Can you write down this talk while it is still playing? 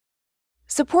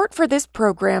Support for this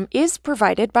program is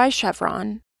provided by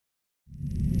Chevron.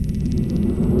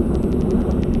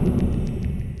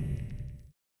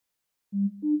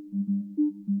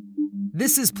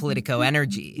 This is Politico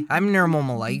Energy. I'm Nirmal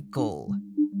Malaikal.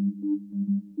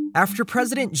 After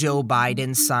President Joe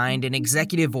Biden signed an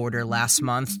executive order last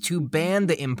month to ban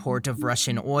the import of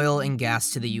Russian oil and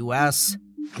gas to the U.S.,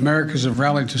 Americans have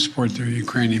rallied to support their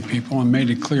Ukrainian people and made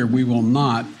it clear we will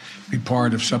not be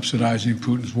part of subsidizing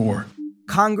Putin's war.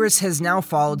 Congress has now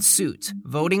followed suit,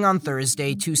 voting on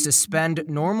Thursday to suspend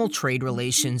normal trade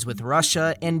relations with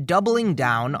Russia and doubling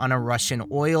down on a Russian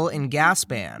oil and gas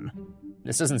ban.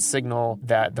 This doesn't signal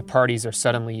that the parties are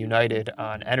suddenly united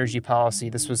on energy policy.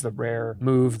 This was the rare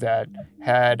move that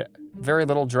had very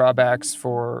little drawbacks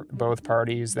for both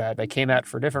parties, that they came at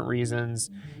for different reasons,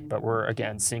 but we're,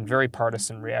 again, seeing very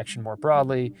partisan reaction more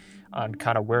broadly on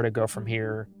kind of where to go from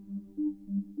here.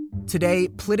 Today,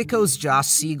 Politico's Josh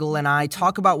Siegel and I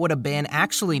talk about what a ban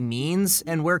actually means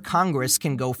and where Congress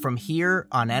can go from here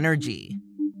on energy.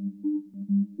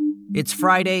 It's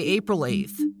Friday, April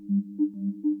 8th.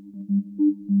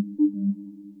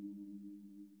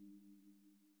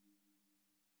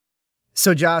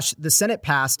 So, Josh, the Senate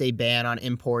passed a ban on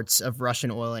imports of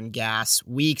Russian oil and gas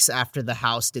weeks after the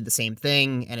House did the same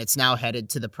thing, and it's now headed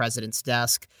to the president's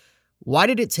desk. Why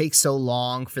did it take so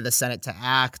long for the Senate to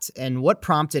act, and what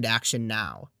prompted action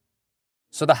now?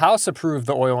 So the House approved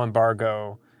the oil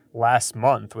embargo last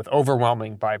month with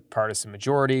overwhelming bipartisan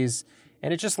majorities,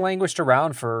 and it just languished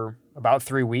around for about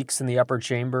 3 weeks in the upper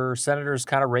chamber. Senators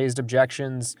kind of raised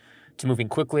objections to moving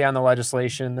quickly on the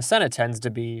legislation. The Senate tends to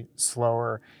be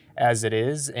slower as it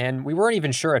is, and we weren't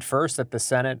even sure at first that the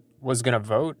Senate was going to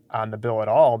vote on the bill at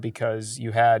all, because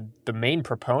you had the main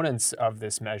proponents of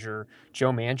this measure,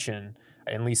 Joe Manchin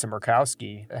and Lisa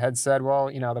Murkowski, had said, well,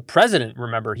 the president,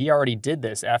 remember, he already did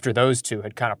this after those two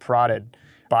had kind of prodded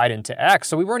Biden to act.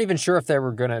 So we weren't even sure if they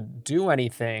were going to do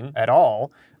anything at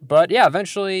all. But yeah,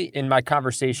 eventually in my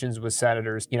conversations with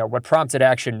senators, what prompted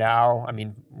action now,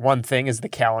 one thing is the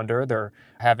calendar. They're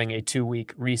having a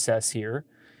 2-week recess here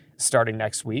starting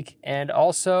next week. And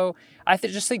also, I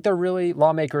just think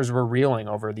lawmakers were reeling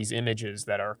over these images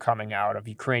that are coming out of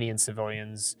Ukrainian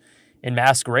civilians in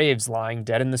mass graves lying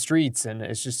dead in the streets. And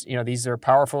it's just, these are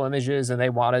powerful images, and they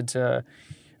wanted to,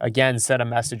 again, send a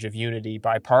message of unity,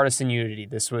 bipartisan unity.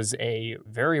 This was a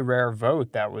very rare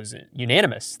vote that was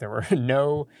unanimous. There were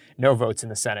no votes in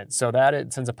the Senate. So that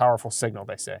it sends a powerful signal,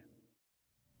 they say.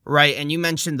 Right, and you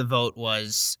mentioned the vote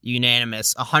was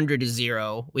unanimous,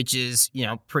 100-0, which is,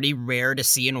 pretty rare to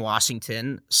see in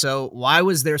Washington. So why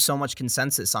was there so much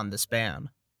consensus on this ban?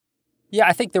 Yeah,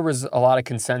 I think there was a lot of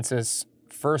consensus,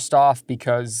 first off,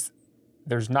 because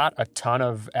there's not a ton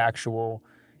of actual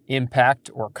impact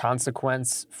or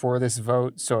consequence for this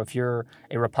vote. So if you're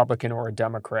a Republican or a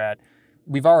Democrat,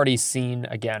 we've already seen,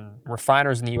 again,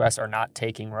 refiners in the U.S. are not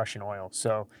taking Russian oil.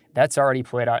 So that's already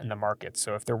played out in the market.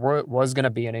 So if there was going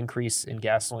to be an increase in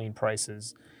gasoline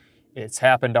prices, it's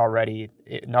happened already.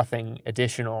 Nothing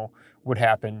additional would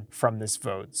happen from this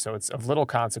vote. So it's of little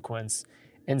consequence.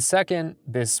 And second,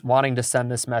 this wanting to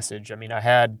send this message. I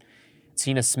had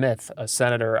Tina Smith, a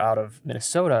senator out of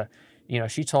Minnesota,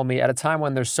 she told me at a time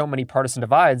when there's so many partisan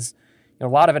divides, a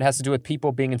lot of it has to do with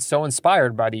people being so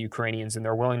inspired by the Ukrainians and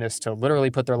their willingness to literally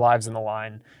put their lives on the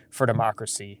line for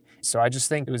democracy. So I just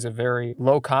think it was a very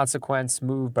low consequence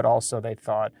move, but also they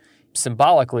thought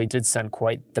symbolically did send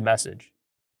quite the message.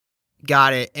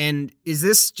 Got it. And is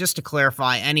this, just to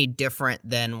clarify, any different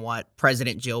than what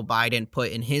President Joe Biden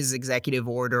put in his executive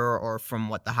order or from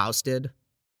what the House did?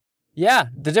 Yeah,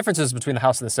 the differences between the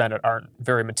House and the Senate aren't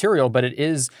very material, but it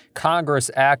is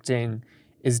Congress acting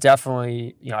is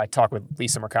definitely, I talked with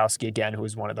Lisa Murkowski again, who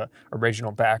was one of the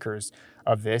original backers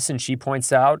of this, and she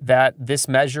points out that this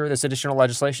measure, this additional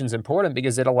legislation is important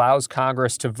because it allows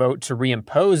Congress to vote to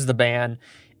reimpose the ban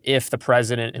if the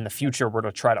president in the future were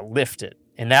to try to lift it.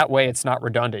 In that way, it's not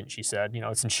redundant, she said.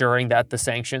 It's ensuring that the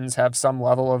sanctions have some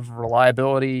level of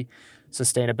reliability,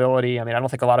 sustainability. I don't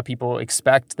think a lot of people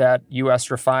expect that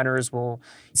U.S. refiners will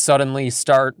suddenly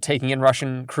start taking in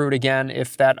Russian crude again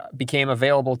if that became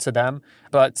available to them.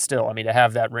 But still, to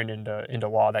have that written into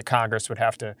law that Congress would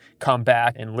have to come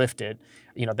back and lift it,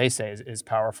 they say is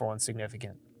powerful and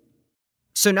significant.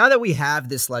 So now that we have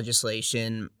this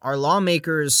legislation, are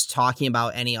lawmakers talking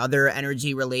about any other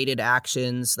energy-related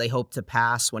actions they hope to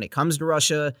pass when it comes to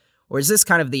Russia? Or is this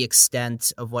kind of the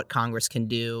extent of what Congress can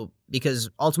do? Because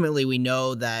ultimately we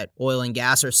know that oil and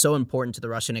gas are so important to the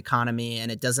Russian economy,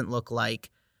 and it doesn't look like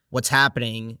what's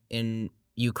happening in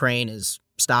Ukraine is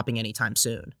stopping anytime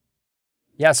soon.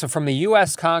 Yeah, so from the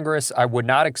U.S. Congress, I would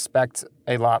not expect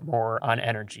a lot more on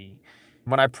energy.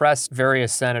 When I pressed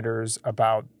various senators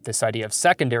about this idea of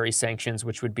secondary sanctions,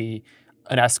 which would be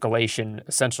an escalation,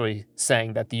 essentially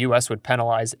saying that the U.S. would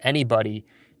penalize anybody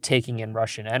taking in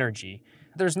Russian energy,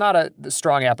 there's not a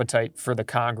strong appetite for the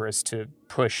Congress to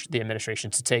push the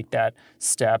administration to take that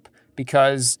step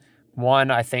because, one,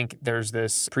 I think there's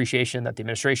this appreciation that the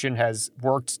administration has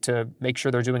worked to make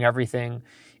sure they're doing everything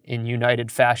in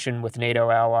united fashion with NATO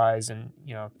allies and,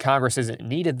 Congress isn't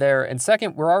needed there. And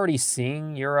second, we're already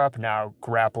seeing Europe now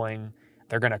grappling.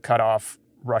 They're going to cut off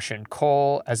Russian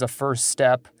coal as a first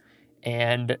step,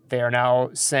 and they are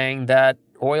now saying that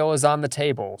oil is on the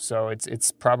table. So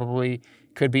it's probably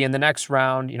could be in the next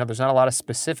round. There's not a lot of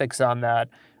specifics on that.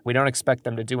 We don't expect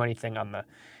them to do anything on the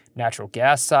natural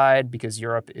gas side because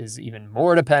Europe is even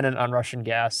more dependent on Russian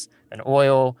gas than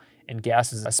oil, and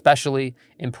gas is especially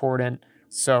important.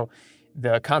 So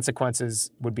the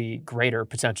consequences would be greater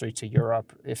potentially to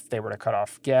Europe if they were to cut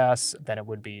off gas than it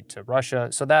would be to Russia.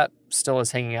 So that still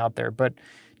is hanging out there. But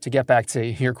to get back to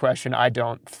your question, I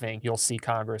don't think you'll see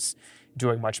Congress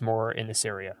doing much more in this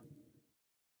area.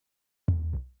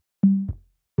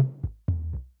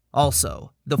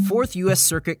 Also, the Fourth U.S.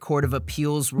 Circuit Court of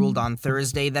Appeals ruled on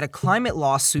Thursday that a climate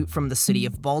lawsuit from the city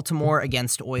of Baltimore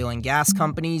against oil and gas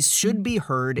companies should be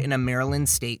heard in a Maryland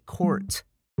state court.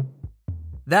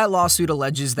 That lawsuit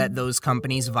alleges that those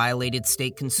companies violated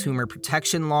state consumer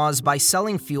protection laws by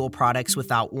selling fuel products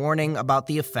without warning about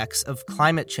the effects of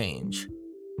climate change.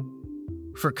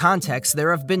 For context,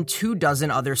 there have been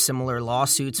 24 other similar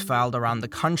lawsuits filed around the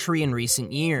country in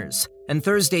recent years, and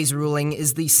Thursday's ruling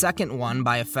is the second one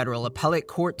by a federal appellate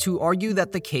court to argue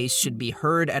that the case should be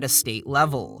heard at a state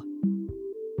level.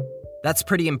 That's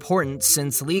pretty important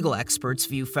since legal experts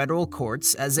view federal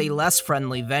courts as a less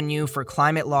friendly venue for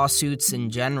climate lawsuits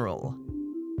in general.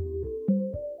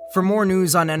 For more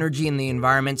news on energy and the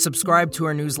environment, subscribe to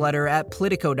our newsletter at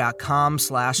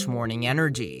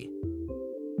politico.com/morningenergy.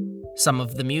 Some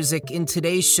of the music in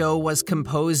today's show was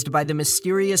composed by the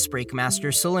mysterious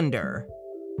Breakmaster Cylinder.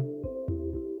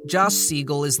 Josh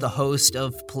Siegel is the host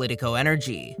of Politico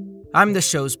Energy. I'm the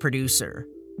show's producer.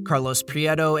 Carlos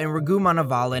Prieto and Raghu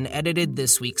Manavalan edited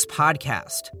this week's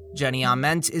podcast. Jenny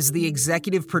Ament is the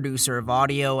executive producer of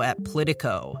audio at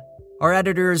Politico. Our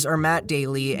editors are Matt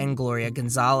Daly and Gloria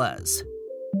Gonzalez.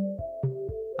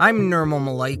 I'm Nirmal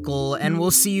Malaikal, and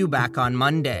we'll see you back on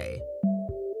Monday.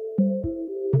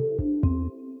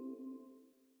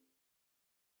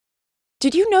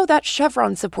 Did you know that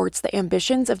Chevron supports the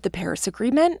ambitions of the Paris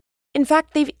Agreement? In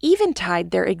fact, they've even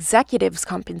tied their executives'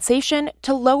 compensation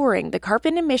to lowering the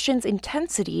carbon emissions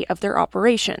intensity of their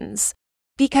operations.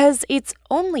 Because it's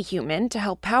only human to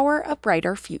help power a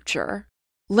brighter future.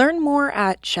 Learn more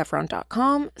at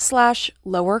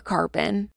chevron.com/lower carbon.